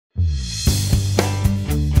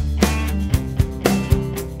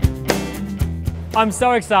I'm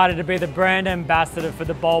so excited to be the brand ambassador for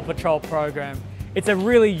the Bowl Patrol program. It's a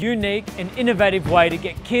really unique and innovative way to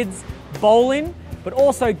get kids bowling, but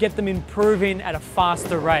also get them improving at a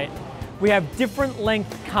faster rate. We have different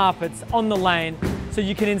length carpets on the lane so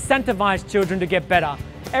you can incentivize children to get better.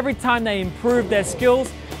 Every time they improve their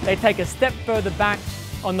skills, they take a step further back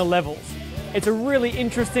on the levels. It's a really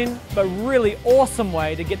interesting but really awesome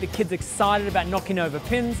way to get the kids excited about knocking over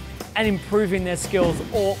pins and improving their skills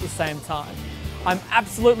all at the same time. I'm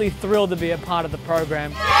absolutely thrilled to be a part of the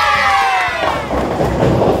program.